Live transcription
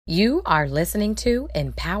You are listening to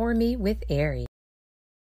Empower Me with Ari.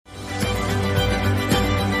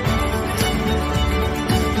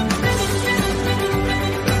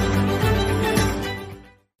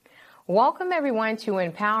 Welcome everyone to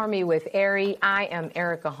Empower Me with Ari. I am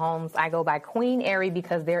Erica Holmes. I go by Queen Ari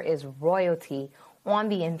because there is royalty on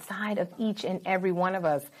the inside of each and every one of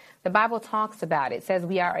us. The Bible talks about it. It says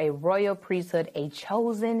we are a royal priesthood, a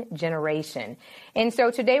chosen generation. And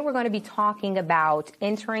so today we're going to be talking about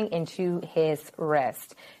entering into his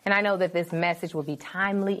rest. And I know that this message will be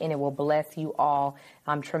timely and it will bless you all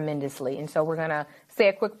tremendously. And so we're going to say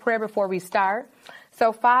a quick prayer before we start.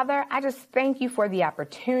 So, Father, I just thank you for the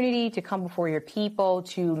opportunity to come before your people,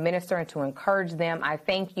 to minister and to encourage them. I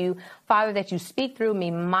thank you, Father, that you speak through me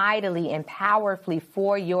mightily and powerfully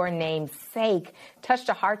for your name's sake. Touch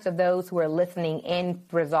the hearts of those who are listening in,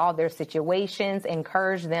 resolve their situations,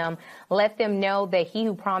 encourage them. Let them know that he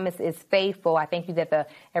who promised is faithful. I thank you that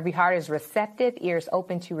every heart is receptive, ears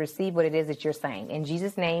open to receive what it is that you're saying. In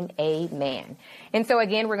Jesus' name, amen. And so,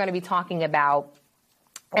 again, we're going to be talking about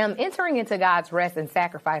entering into God's rest and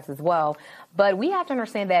sacrifice as well. But we have to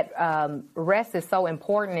understand that rest is so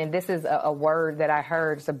important. And this is a word that I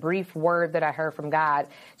heard. It's a brief word that I heard from God.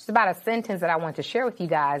 Just about a sentence that I want to share with you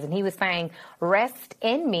guys. And he was saying, rest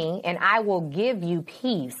in me and I will give you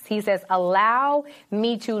peace. He says, allow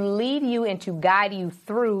me to lead you and to guide you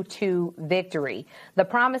through to victory. The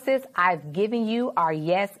promises I've given you are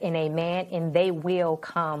yes and amen, and they will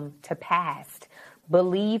come to pass.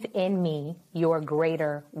 Believe in me, your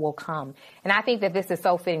greater will come. And I think that this is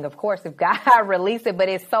so fitting, of course, if God released it, but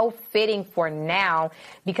it's so fitting for now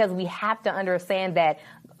because we have to understand that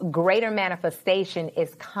greater manifestation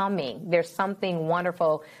is coming. There's something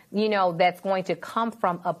wonderful, that's going to come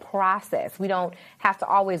from a process. We don't have to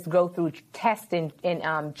always go through tests and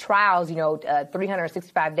trials,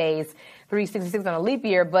 365 days, 366 on a leap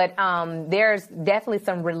year, but there's definitely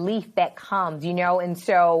some relief that comes, and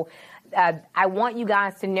so I want you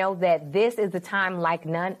guys to know that this is a time like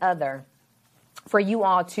none other for you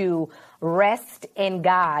all to rest in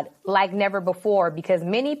God like never before, because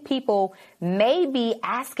many people may be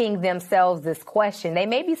asking themselves this question. They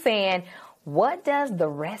may be saying, what does the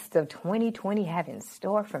rest of 2020 have in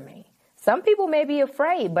store for me? Some people may be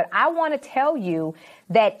afraid, but I want to tell you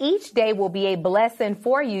that each day will be a blessing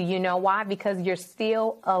for you. You know why? Because you're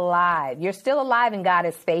still alive. You're still alive and God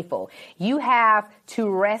is faithful. You have to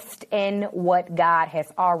rest in what God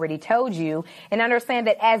has already told you and understand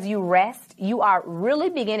that as you rest, you are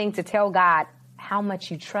really beginning to tell God how much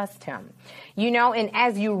you trust him. And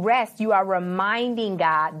as you rest, you are reminding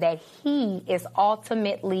God that he is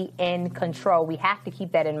ultimately in control. We have to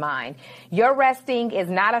keep that in mind. Your resting is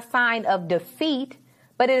not a sign of defeat,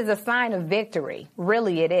 but it is a sign of victory.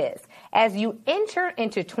 Really, it is. As you enter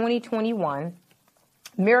into 2021,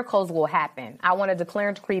 miracles will happen. I want to declare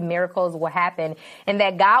and decree miracles will happen and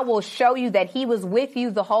that God will show you that he was with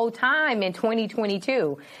you the whole time in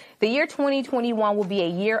 2022. The year 2021 will be a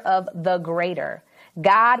year of the greater.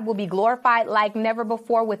 God will be glorified like never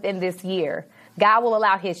before within this year. God will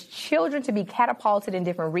allow his children to be catapulted in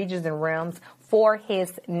different regions and realms for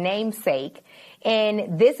his namesake.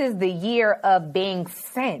 And this is the year of being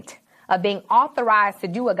sent, of being authorized to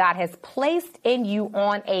do what God has placed in you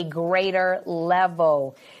on a greater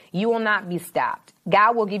level. You will not be stopped.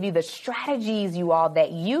 God will give you the strategies, you all,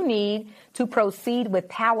 that you need to proceed with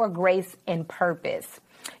power, grace, and purpose.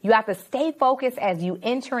 You have to stay focused as you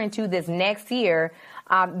enter into this next year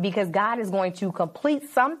because God is going to complete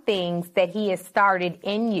some things that he has started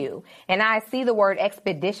in you. And I see the word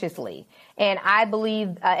expeditiously. And I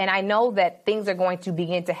believe and I know that things are going to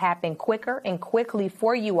begin to happen quicker and quickly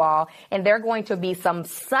for you all. And there are going to be some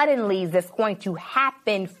suddenlies that's going to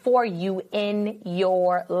happen for you in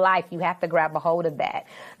your life. You have to grab a hold of that.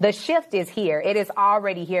 The shift is here. It is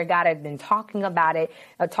already here. God has been talking about it,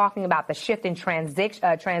 talking about the shift in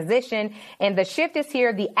transition. And the shift is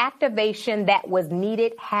here. The activation that was needed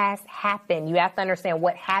has happened. You have to understand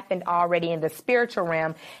what happened already in the spiritual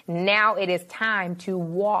realm. Now it is time to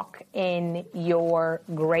walk in your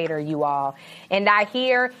greater, you all. And I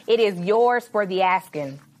hear it is yours for the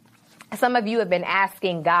asking. Some of you have been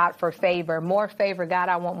asking God for favor, more favor. God,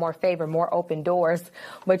 I want more favor, more open doors.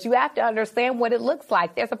 But you have to understand what it looks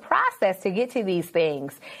like. There's a process to get to these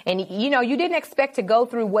things. And, you didn't expect to go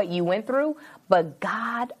through what you went through, but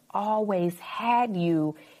God always had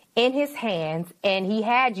you in his hands, and he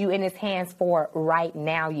had you in his hands for right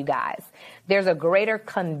now, you guys. There's a greater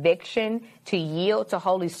conviction to yield to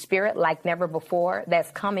Holy Spirit like never before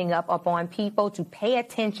that's coming up upon people to pay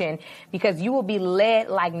attention, because you will be led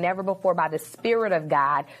like never before by the Spirit of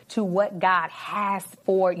God to what God has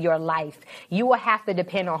for your life. You will have to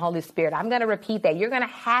depend on Holy Spirit. I'm going to repeat that. You're going to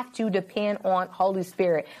have to depend on Holy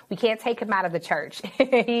Spirit. We can't take him out of the church.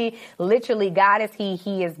 He literally, God is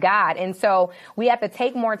he is God. And so we have to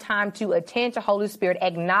take more time to attend to Holy Spirit,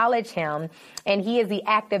 acknowledge him, and he is the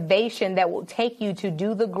activation that will take you to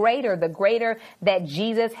do the greater that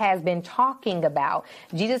Jesus has been talking about.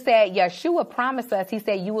 Jesus said, Yeshua promised us, he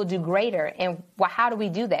said, you will do greater. And well, how do we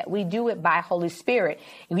do that? We do it by Holy Spirit.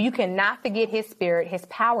 You cannot forget his spirit, his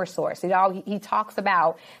power source. He talks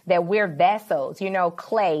about that we're vessels,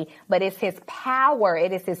 clay, but it's his power.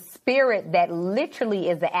 It is his spirit that literally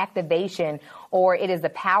is the activation, or it is the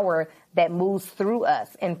power that moves through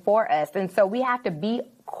us and for us. And so we have to be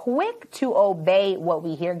quick to obey what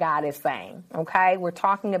we hear God is saying. Okay. We're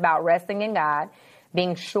talking about resting in God,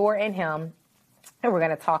 being sure in him, and we're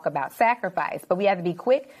going to talk about sacrifice, but we have to be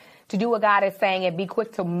quick to do what God is saying and be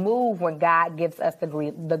quick to move when God gives us the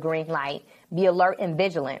green light. Be alert and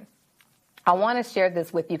vigilant. I want to share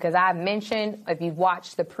this with you because I mentioned, if you've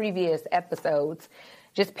watched the previous episodes,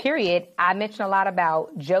 just period, I mentioned a lot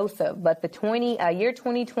about Joseph, but the year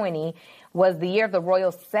 2020 was the year of the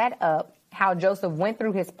royal setup, how Joseph went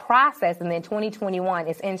through his process, and then 2021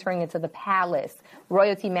 is entering into the palace,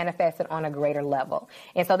 royalty manifested on a greater level.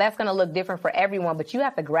 And so that's going to look different for everyone, but you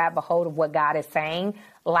have to grab a hold of what God is saying,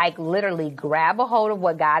 like literally grab a hold of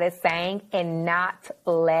what God is saying and not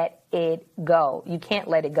let it go. You can't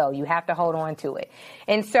let it go. You have to hold on to it.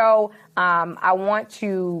 And so I want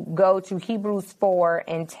to go to Hebrews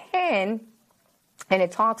 4:10, and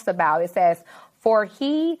it talks about, it says, for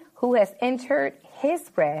he who has entered his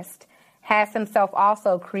rest has himself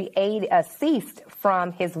also ceased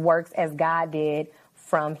from his works as God did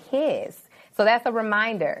from his. So that's a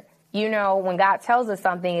reminder. When God tells us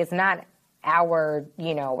something, it's not our,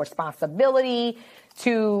 responsibility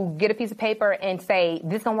to get a piece of paper and say,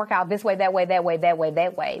 this is going to work out this way, that way, that way, that way,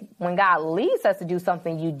 that way. When God leads us to do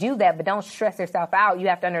something, you do that, but don't stress yourself out. You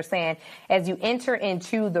have to understand, as you enter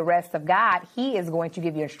into the rest of God, he is going to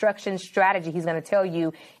give you instructions, strategy. He's going to tell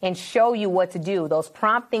you and show you what to do. Those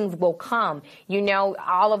promptings will come.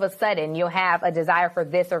 All of a sudden, you'll have a desire for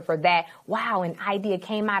this or for that. Wow, an idea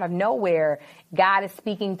came out of nowhere. God is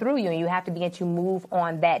speaking through you, and you have to begin to move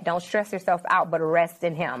on that. Don't stress yourself out, but rest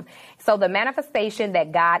in him. So the manifestation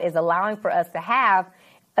that God is allowing for us to have,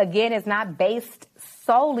 again, is not based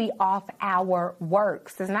solely off our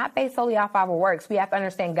works. It's not based solely off our works. We have to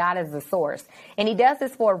understand God is the source, and he does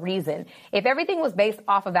this for a reason. If everything was based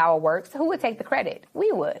off of our works, who would take the credit?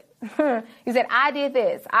 We would. He said, I did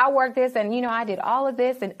this, I worked this, and I did all of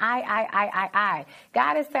this, and I.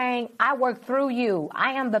 God is saying, I work through you.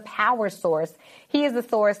 I am the power source. He is the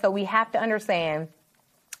source. So we have to understand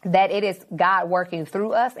that it is God working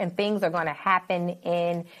through us, and things are going to happen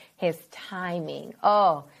in his timing.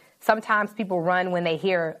 Oh, sometimes people run when they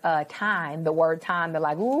hear time, the word time. They're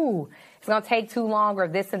like, ooh, it's going to take too long, or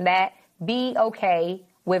this and that. Be okay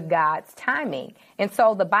with God's timing. And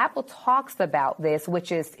so the Bible talks about this,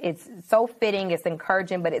 which is, it's so fitting, it's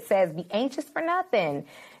encouraging, but it says, be anxious for nothing.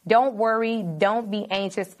 Don't worry, don't be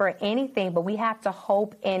anxious for anything, but we have to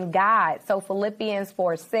hope in God. So Philippians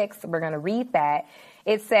 4:6, we're going to read that.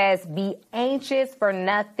 It says, be anxious for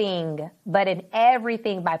nothing, but in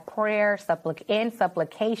everything by prayer, and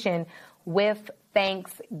supplication with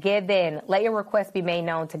thanksgiving. Let your requests be made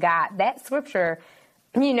known to God. That scripture,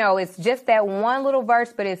 it's just that one little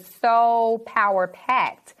verse, but it's so power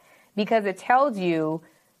packed, because it tells you,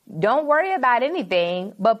 don't worry about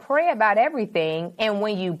anything, but pray about everything. And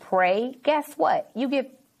when you pray, guess what? You give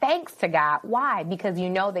thanks to God. Why? Because you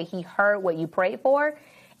know that he heard what you prayed for,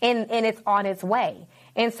 and it's on its way.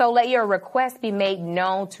 And so let your request be made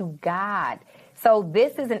known to God. So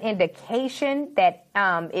this is an indication that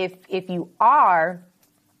if you are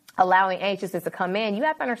allowing anxiousness to come in, you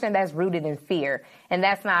have to understand that's rooted in fear, and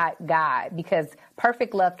that's not God, because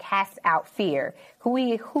perfect love casts out fear.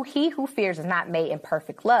 He who fears is not made in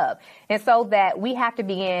perfect love. And so that we have to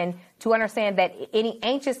begin to understand that any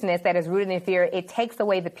anxiousness that is rooted in fear, it takes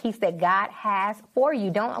away the peace that God has for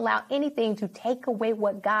you. Don't allow anything to take away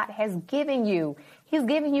what God has given you. He's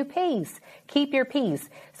giving you peace. Keep your peace.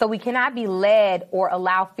 So we cannot be led or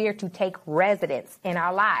allow fear to take residence in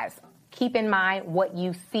our lives. Keep in mind, what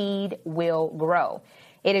you feed will grow.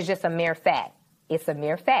 It is just a mere fact. It's a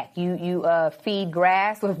mere fact. You feed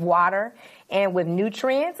grass with water and with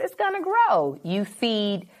nutrients, it's going to grow. You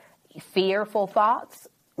feed fearful thoughts,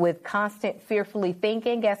 with constant fearfully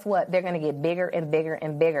thinking, guess what? They're going to get bigger and bigger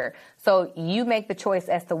and bigger. So you make the choice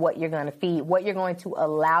as to what you're going to feed, what you're going to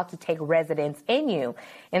allow to take residence in you.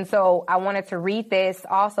 And so I wanted to read this.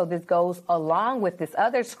 Also, this goes along with this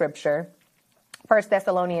other scripture, 1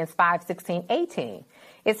 Thessalonians 5:16-18.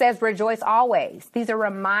 It says, rejoice always. These are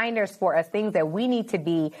reminders for us, things that we need to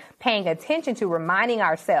be paying attention to, reminding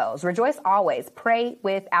ourselves. Rejoice always. Pray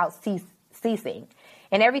without ceasing.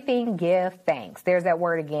 And everything, give thanks. There's that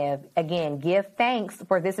word again. Again, give thanks,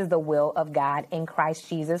 for this is the will of God in Christ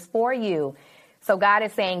Jesus for you. So God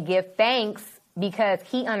is saying, give thanks because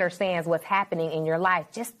he understands what's happening in your life.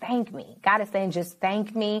 Just thank me. God is saying, just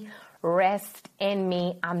thank me. Rest in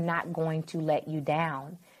me. I'm not going to let you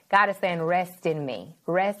down. God is saying, rest in me.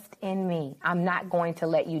 Rest in me. I'm not going to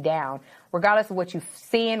let you down. Regardless of what you've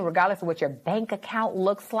seen, regardless of what your bank account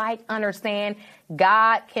looks like, understand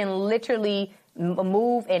God can literally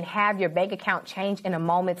move and have your bank account change in a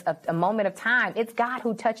moment of time. It's God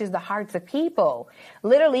who touches the hearts of people.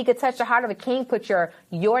 Literally, he could touch the heart of a king, put your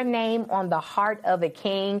name on the heart of a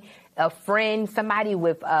king, a friend, somebody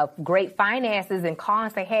with great finances, and call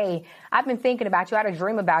and say, hey, I've been thinking about you. I had a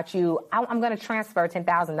dream about you. I'm going to transfer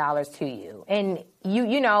 $10,000 to you. And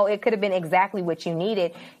you know, it could have been exactly what you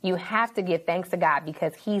needed. You have to give thanks to God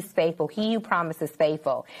because he's faithful. He who promises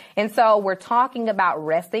faithful. And so we're talking about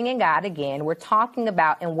resting in God again. We're talking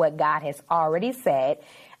about in what God has already said.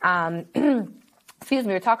 We're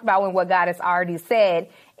talking about what God has already said.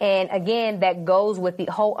 And again, that goes with the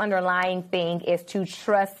whole underlying thing is to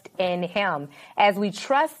trust in him. As we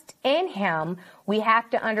trust in him, we have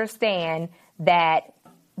to understand that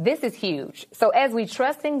this is huge. So as we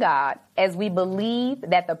trust in God, as we believe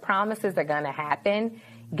that the promises are going to happen,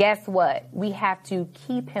 guess what? We have to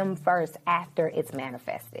keep him first after it's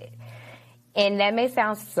manifested. And that may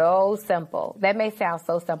sound so simple. That may sound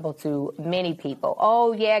so simple to many people.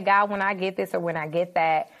 Oh, yeah, God, when I get this or when I get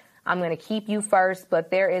that, I'm going to keep you first. But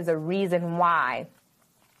there is a reason why.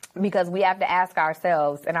 Because we have to ask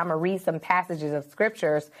ourselves, and I'm going to read some passages of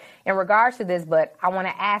scriptures in regards to this, but I want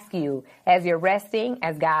to ask you, as you're resting,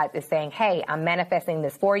 as God is saying, hey, I'm manifesting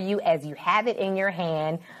this for you, as you have it in your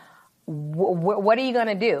hand, what are you going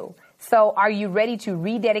to do? So are you ready to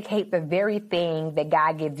rededicate the very thing that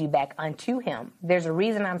God gives you back unto him? There's a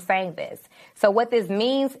reason I'm saying this. So what this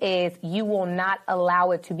means is you will not allow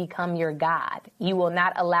it to become your God. You will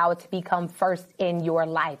not allow it to become first in your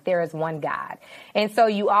life. There is one God. And so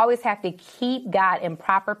you always have to keep God in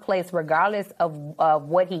proper place regardless of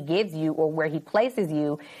what he gives you or where he places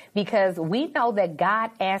you, because we know that God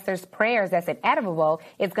answers prayers. That's inevitable.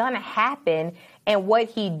 It's going to happen. And what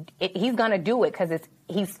he's going to do it because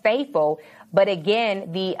he's faithful. But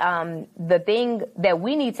again, the thing that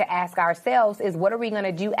we need to ask ourselves is, what are we going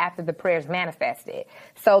to do after the prayers manifested?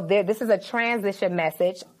 So this is a transition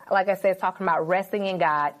message. Like I said, talking about resting in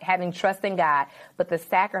God, having trust in God, but the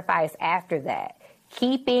sacrifice after that,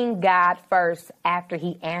 keeping God first after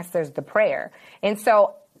he answers the prayer. And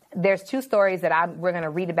so there's two stories that we're going to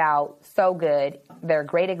read about. So good. They're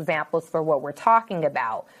great examples for what we're talking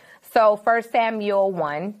about. So 1 Samuel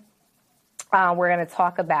 1, we're going to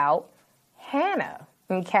talk about Hannah,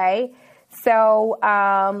 okay? So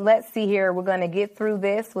let's see here. We're going to get through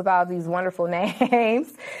this with all these wonderful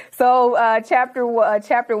names. So chapter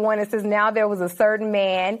 1, it says, now there was a certain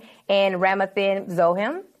man in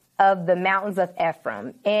Ramathaim-Zophim of the mountains of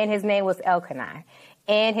Ephraim, and his name was Elkanah.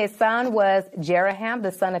 And his son was Jeraham,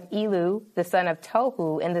 the son of Elu, the son of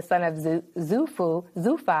Tohu, and the son of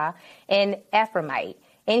Zuphah, an Ephraimite.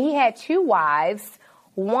 And he had two wives.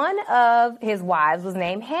 One of his wives was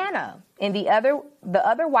named Hannah, and the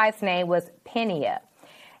other wife's name was Peninnah.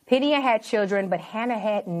 Peninnah had children, but Hannah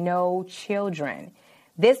had no children.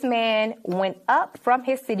 This man went up from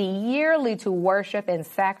his city yearly to worship and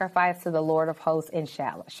sacrifice to the Lord of hosts in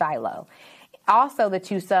Shiloh. Also, the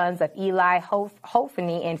two sons of Eli,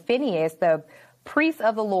 Hophni and Phinehas, the priests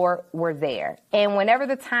of the Lord, were there. And whenever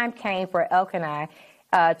the time came for Elkanah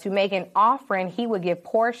to make an offering, he would give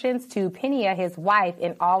portions to Peninnah, his wife,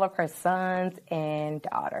 and all of her sons and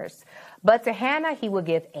daughters. But to Hannah, he would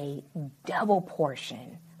give a double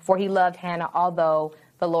portion, for he loved Hannah, although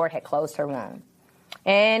the Lord had closed her womb.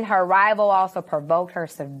 And her rival also provoked her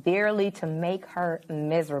severely to make her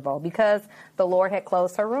miserable, because the Lord had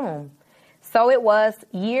closed her womb. So it was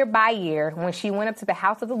year by year when she went up to the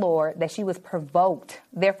house of the Lord that she was provoked.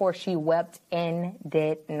 Therefore, she wept and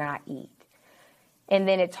did not eat. And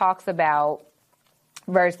then it talks about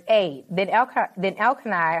verse 8. Then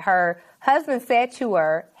Elkanah, her husband, said to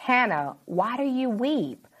her, Hannah, why do you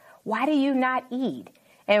weep? Why do you not eat?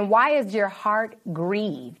 And why is your heart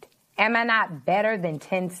grieved? Am I not better than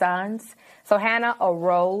 10 sons? So Hannah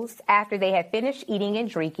arose after they had finished eating and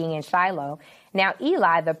drinking in Shiloh. Now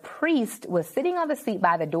Eli, the priest, was sitting on the seat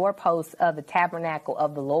by the doorpost of the tabernacle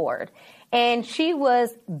of the Lord. And she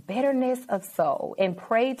was bitterness of soul and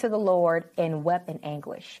prayed to the Lord and wept in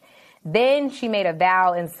anguish. Then she made a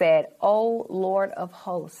vow and said, O Lord of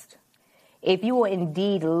hosts, if you will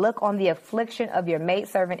indeed look on the affliction of your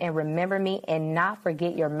maidservant and remember me and not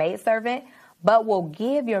forget your maidservant, but will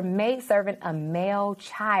give your maidservant a male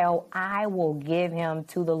child, I will give him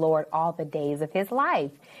to the Lord all the days of his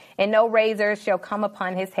life, and no razor shall come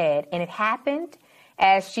upon his head. And it happened,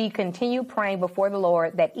 as she continued praying before the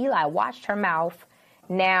Lord, that Eli watched her mouth.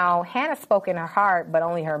 Now Hannah spoke in her heart, but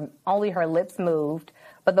only her lips moved,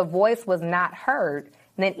 but the voice was not heard.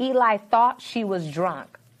 And then Eli thought she was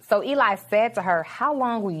drunk. So Eli said to her, how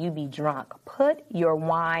long will you be drunk? Put your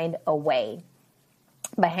wine away.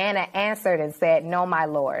 But Hannah answered and said, no, my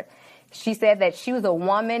Lord. She said that she was a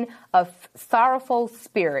woman of sorrowful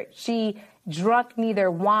spirit. She drunk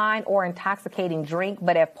neither wine or intoxicating drink,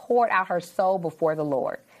 but have poured out her soul before the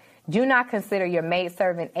Lord. Do not consider your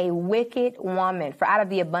maidservant a wicked woman, for out of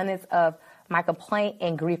the abundance of my complaint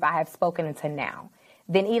and grief I have spoken until now.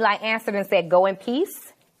 Then Eli answered and said, go in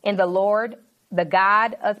peace, and the Lord, the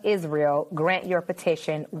God of Israel, grant your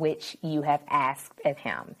petition which you have asked of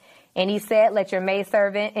him. And he said, let your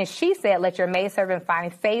maidservant, and she said, let your maidservant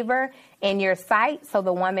find favor in your sight. So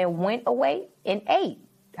the woman went away and ate.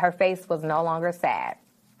 Her face was no longer sad.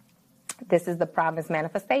 This is the promised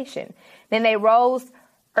manifestation. Then they rose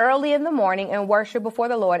early in the morning and worshiped before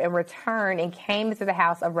the Lord and returned and came into the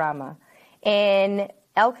house of Ramah. And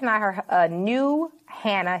Elkanah knew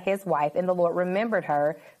Hannah, his wife, and the Lord remembered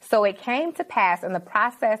her. So it came to pass in the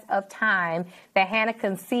process of time that Hannah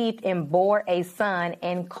conceived and bore a son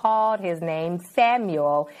and called his name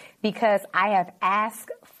Samuel, because I have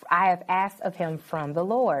asked of him from the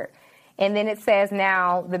Lord. And then it says,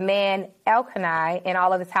 now the man Elkanah and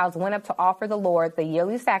all of his house went up to offer the Lord the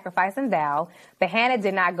yearly sacrifice and vow, but Hannah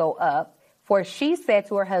did not go up, for she said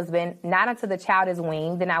to her husband, not until the child is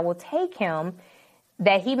weaned, then I will take him,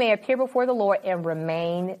 that he may appear before the Lord and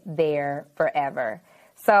remain there forever.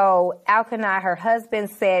 So Elkanah, her husband,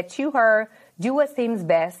 said to her, do what seems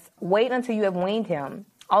best. Wait until you have weaned him.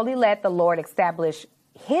 Only let the Lord establish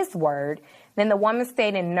his word. Then the woman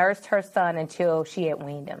stayed and nursed her son until she had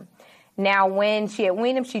weaned him. Now, when she had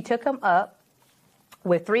weaned him, she took him up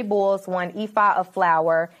with 3 bulls, 1 ephah of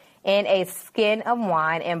flour, and a skin of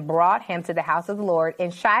wine, and brought him to the house of the Lord in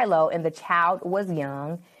Shiloh, and the child was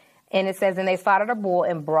young. And it says, and they slaughtered a bull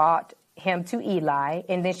and brought him to Eli.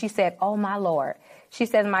 And then she said, oh, my Lord. She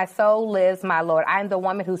says, my soul lives, my Lord. I am the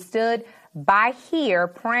woman who stood by here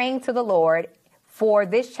praying to the Lord. For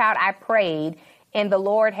this child I prayed, and the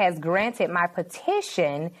Lord has granted my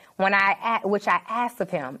petition which I asked of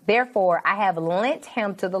him. Therefore, I have lent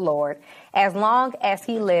him to the Lord. As long as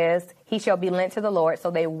he lives, he shall be lent to the Lord.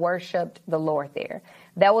 So they worshiped the Lord there.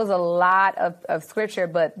 That was a lot of scripture,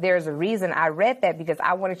 but there's a reason I read that, because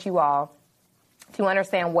I wanted you all to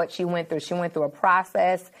understand what she went through. She went through a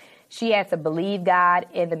process. She had to believe God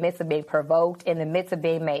in the midst of being provoked, in the midst of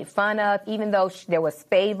being made fun of. Even though there was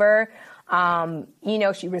favor,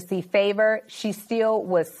 she received favor, she still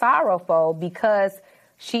was sorrowful because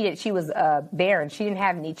she was barren. She didn't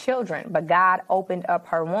have any children, but God opened up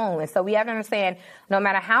her womb. And so we have to understand, no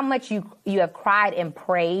matter how much you have cried and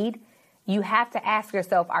prayed, you have to ask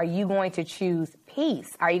yourself, are you going to choose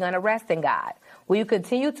peace? Are you going to rest in God? Will you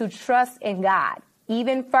continue to trust in God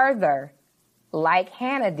even further, like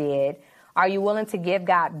Hannah did? Are you willing to give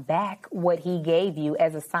God back what he gave you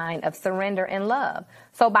as a sign of surrender and love?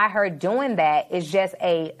 So by her doing that, it's just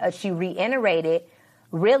she reiterated,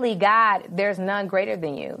 really, God, there's none greater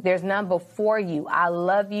than you. There's none before you. I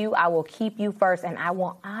love you. I will keep you first, and I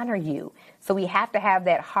will honor you. So we have to have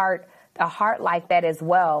that heart, a heart like that as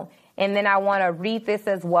well. And then I want to read this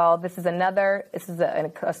as well. This is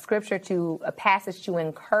a scripture a passage to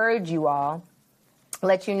encourage you all,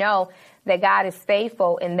 let you know that God is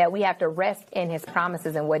faithful and that we have to rest in his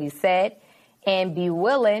promises and what he said and be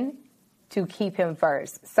willing to keep him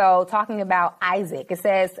first. So talking about Isaac, it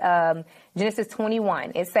says, Genesis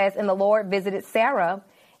 21, it says, and the Lord visited Sarah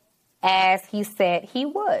as he said he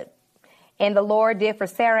would. And the Lord did for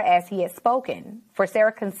Sarah as he had spoken. For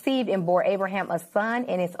Sarah conceived and bore Abraham a son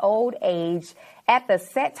in his old age at the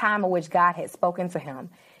set time of which God had spoken to him.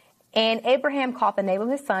 And Abraham called the name of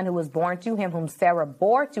his son who was born to him, whom Sarah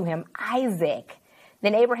bore to him, Isaac.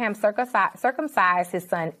 Then Abraham circumcised his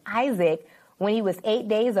son Isaac when he was 8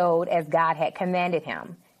 days old, as God had commanded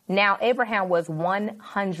him. Now Abraham was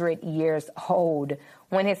 100 years old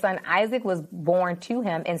when his son Isaac was born to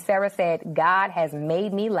him, and Sarah said, God has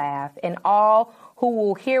made me laugh, and all who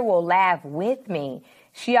will hear will laugh with me.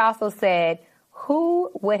 She also said,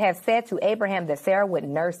 who would have said to Abraham that Sarah would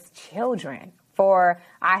nurse children? For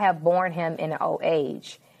I have borne him in old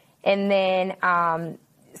age. And then,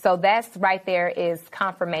 so that's right there is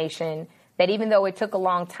confirmation that even though it took a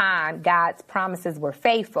long time, God's promises were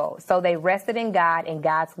faithful. So they rested in God, and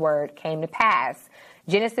God's word came to pass.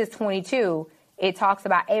 Genesis 22, it talks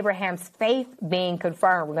about Abraham's faith being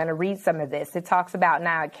confirmed. We're going to read some of this. It talks about,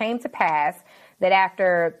 now it came to pass that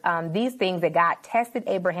after these things that God tested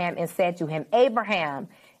Abraham and said to him, Abraham,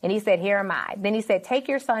 and he said, here am I. Then he said, take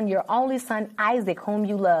your son, your only son, Isaac, whom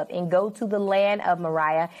you love, and go to the land of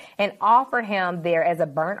Moriah and offer him there as a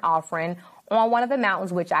burnt offering on one of the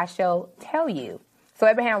mountains which I shall tell you. So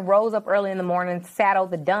Abraham rose up early in the morning, saddled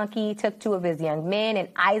the donkey, took 2 of his young men, and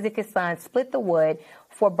Isaac his son, split the wood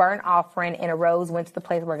for burnt offering, and arose, went to the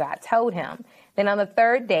place where God told him. Then on the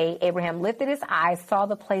 3rd day, Abraham lifted his eyes, saw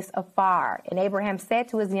the place afar. And Abraham said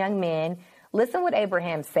to his young men, listen what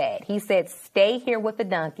Abraham said. He said, stay here with the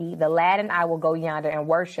donkey. The lad and I will go yonder and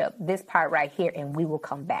worship this part right here, and we will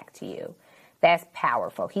come back to you. That's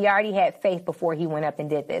powerful. He already had faith before he went up and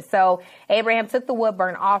did this. So Abraham took the wood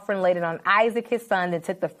burnt offering, laid it on Isaac his son, then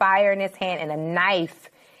took the fire in his hand and a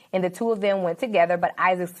knife, and the 2 of them went together. But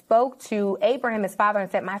Isaac spoke to Abraham his father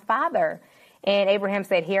and said, my father. And Abraham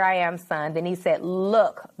said, here I am, son. Then he said,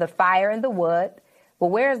 look, the fire and the wood, but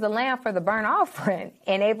where is the lamb for the burnt offering?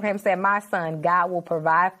 And Abraham said, my son, God will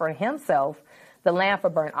provide for himself the lamb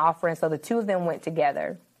for burnt offering. So the 2 of them went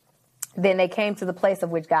together. Then they came to the place of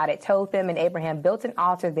which God had told them, and Abraham built an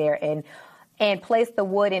altar there and placed the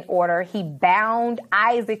wood in order. He bound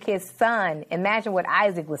Isaac his son. Imagine what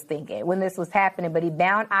Isaac was thinking when this was happening, but he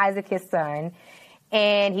bound Isaac his son,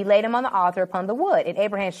 and he laid him on the altar upon the wood. And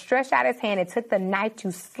Abraham stretched out his hand and took the knife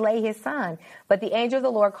to slay his son. But the angel of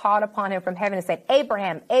the Lord called upon him from heaven and said,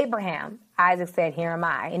 Abraham, Abraham. Isaac said, here am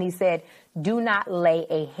I. And he said, do not lay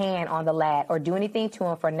a hand on the lad or do anything to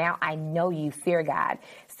him, for now I know you fear God,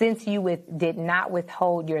 since you did not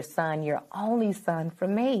withhold your son, your only son,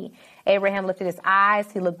 from me. Abraham lifted his eyes.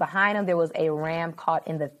 He looked behind him. There was a ram caught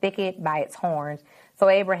in the thicket by its horns. So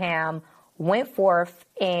Abraham went forth,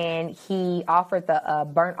 and he offered the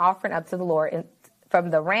burnt offering up to the Lord from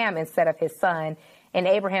the ram instead of his son. And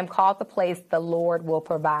Abraham called the place, the Lord will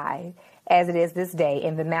provide, as it is this day.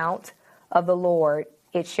 In the mount of the Lord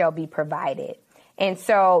it shall be provided. And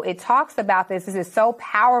so it talks about this. This is so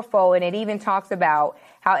powerful. And it even talks about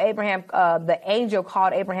how Abraham, the angel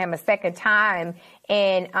called Abraham a second time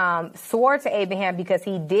and swore to Abraham because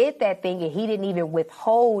he did that thing and he didn't even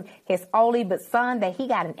withhold his only but son, that he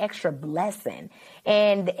got an extra blessing.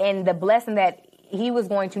 And the blessing that he was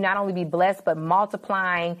going to not only be blessed, but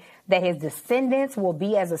multiplying, that his descendants will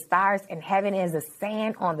be as the stars in heaven, as the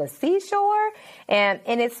sand on the seashore. And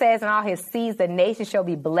it says, in all his seeds, the nation shall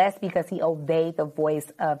be blessed because he obeyed the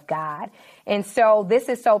voice of God. And so this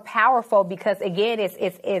is so powerful because, again,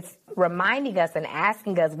 it's reminding us and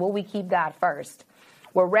asking us, will we keep God first?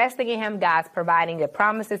 We're resting in him. God's providing the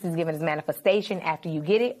promises. He's giving his manifestation. After you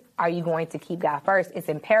get it, are you going to keep God first? It's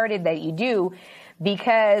imperative that you do,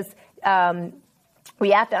 because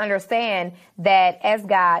we have to understand that as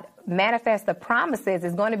God manifests the promises,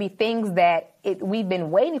 it's going to be things that we've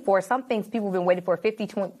been waiting for. Some things people have been waiting for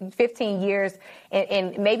 15 years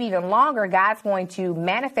and maybe even longer. God's going to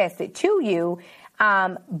manifest it to you.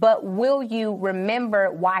 But will you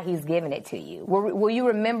remember why he's given it to you? Will you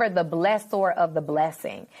remember the blessor of the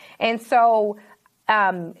blessing? And so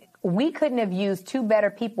we couldn't have used 2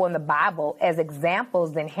 better people in the Bible as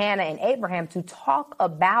examples than Hannah and Abraham to talk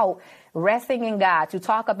about resting in God, to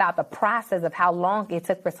talk about the process of how long it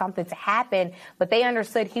took for something to happen. But they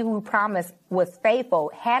understood he who promised was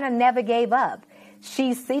faithful. Hannah never gave up.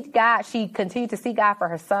 She sought God. She continued to seek God for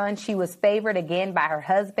her son. She was favored again by her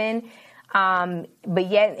husband. But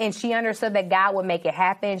yet, and she understood that God would make it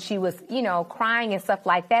happen. She was, crying and stuff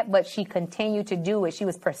like that, but she continued to do it. She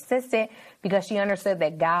was persistent because she understood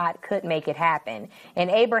that God could make it happen. And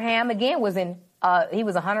Abraham, again, he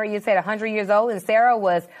was 100 years old, and Sarah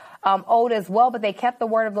was old as well, but they kept the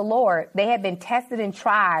word of the Lord. They had been tested and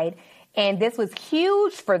tried. And this was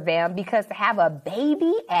huge for them, because to have a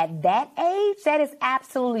baby at that age, that is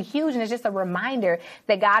absolutely huge. And it's just a reminder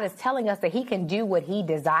that God is telling us that he can do what he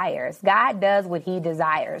desires. God does what he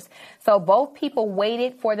desires. So both people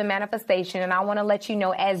waited for the manifestation. And I want to let you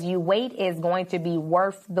know, as you wait, is going to be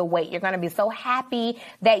worth the wait. You're going to be so happy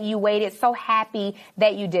that you waited, so happy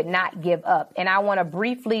that you did not give up. And I want to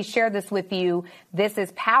briefly share this with you. This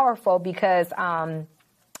is powerful because,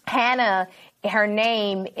 Hannah, her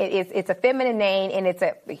name, it's a feminine name, and it's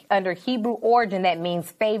under Hebrew origin that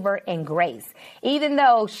means favor and grace. Even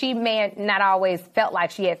though she may not always felt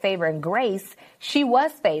like she had favor and grace, she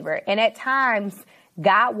was favored. And at times,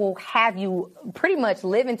 God will have you pretty much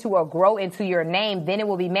live into or grow into your name. Then it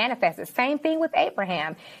will be manifested. Same thing with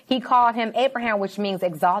Abraham. He called him Abraham, which means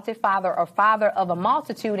exalted father or father of a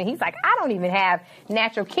multitude. And he's like, I don't even have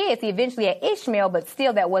natural kids. He eventually had Ishmael, but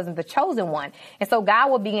still that wasn't the chosen one. And so God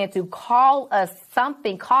will begin to call us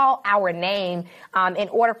something, call our name in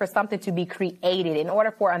order for something to be created, in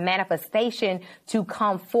order for a manifestation to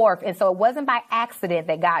come forth. And so it wasn't by accident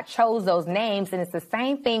that God chose those names. And it's the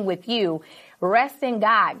same thing with you. Rest in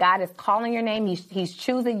God. God is calling your name. He's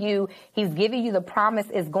choosing you. He's giving you the promise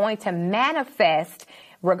is going to manifest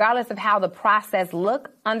regardless of how the process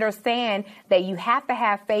look. Understand that you have to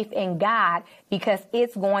have faith in God because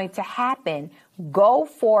it's going to happen. Go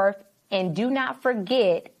forth and do not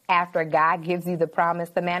forget after God gives you the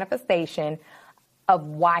promise, the manifestation of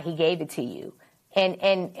why he gave it to you.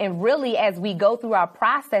 And really, as we go through our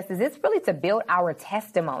processes, it's really to build our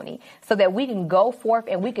testimony so that we can go forth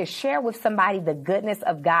and we can share with somebody the goodness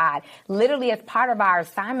of God, literally as part of our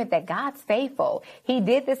assignment that God's faithful. He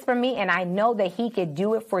did this for me, and I know that he could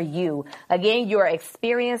do it for you. Again, your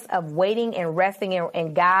experience of waiting and resting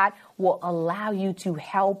in God will allow you to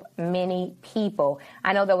help many people.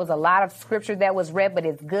 I know there was a lot of scripture that was read, but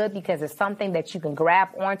it's good because it's something that you can grab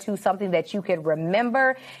onto, something that you could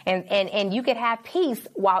remember, and you could have peace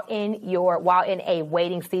while in a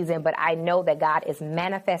waiting season. But I know that God is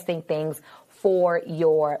manifesting things for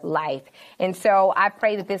your life. And so I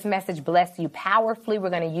pray that this message bless you powerfully. We're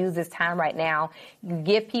going to use this time right now,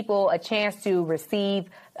 give people a chance to receive,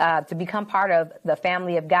 to become part of the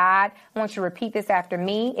family of God. I want you to repeat this after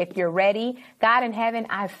me if you're ready. God in heaven,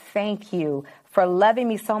 I thank you for loving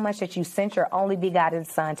me so much that you sent your only begotten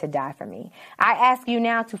son to die for me. I ask you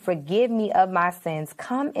now to forgive me of my sins.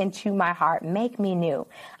 Come into my heart. Make me new.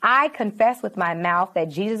 I confess with my mouth that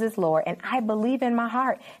Jesus is Lord, and I believe in my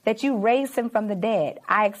heart that you raised him from the dead.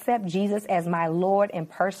 I accept Jesus as my Lord and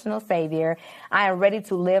personal Savior. I am ready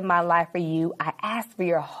to live my life for you. I ask for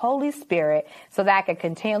your Holy Spirit so that I can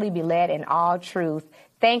continually be led in all truth.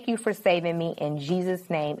 Thank you for saving me. In Jesus'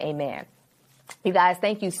 name, amen. You guys,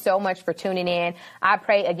 thank you so much for tuning in. I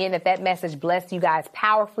pray again that message blessed you guys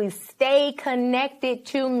powerfully. Stay connected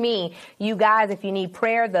to me. You guys, if you need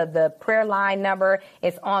prayer, the prayer line number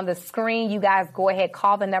is on the screen. You guys go ahead,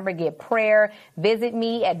 call the number, get prayer. Visit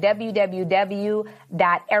me at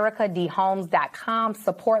www.ericadholmes.com.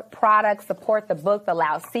 Support products, support the book, The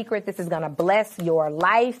Loud Secret. This is going to bless your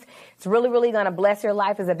life. It's really, really going to bless your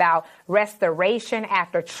life. It's about restoration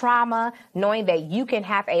after trauma, knowing that you can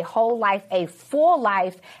have a whole life, a full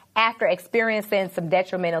life after experiencing some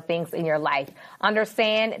detrimental things in your life.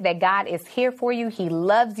 Understand that God is here for you. He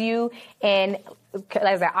loves you. And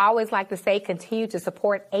as I always like to say, continue to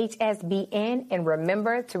support HSBN and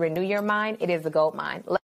remember to renew your mind. It is a gold mine.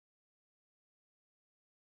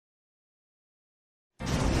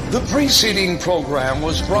 The preceding program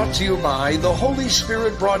was brought to you by the Holy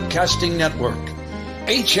Spirit Broadcasting Network,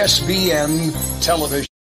 HSBN Television.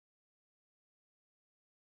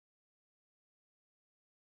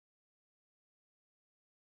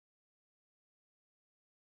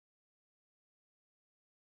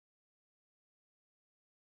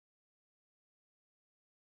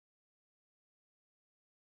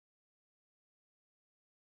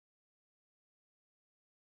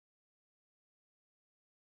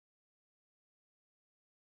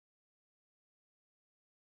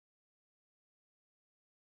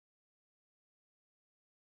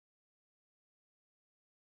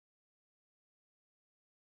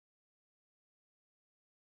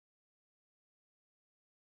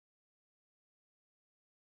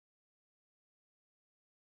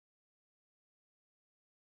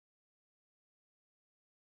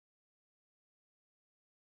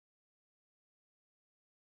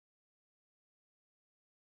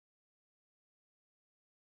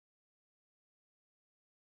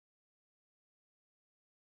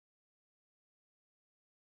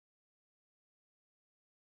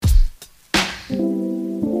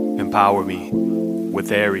 Empower Me with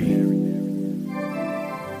Ari.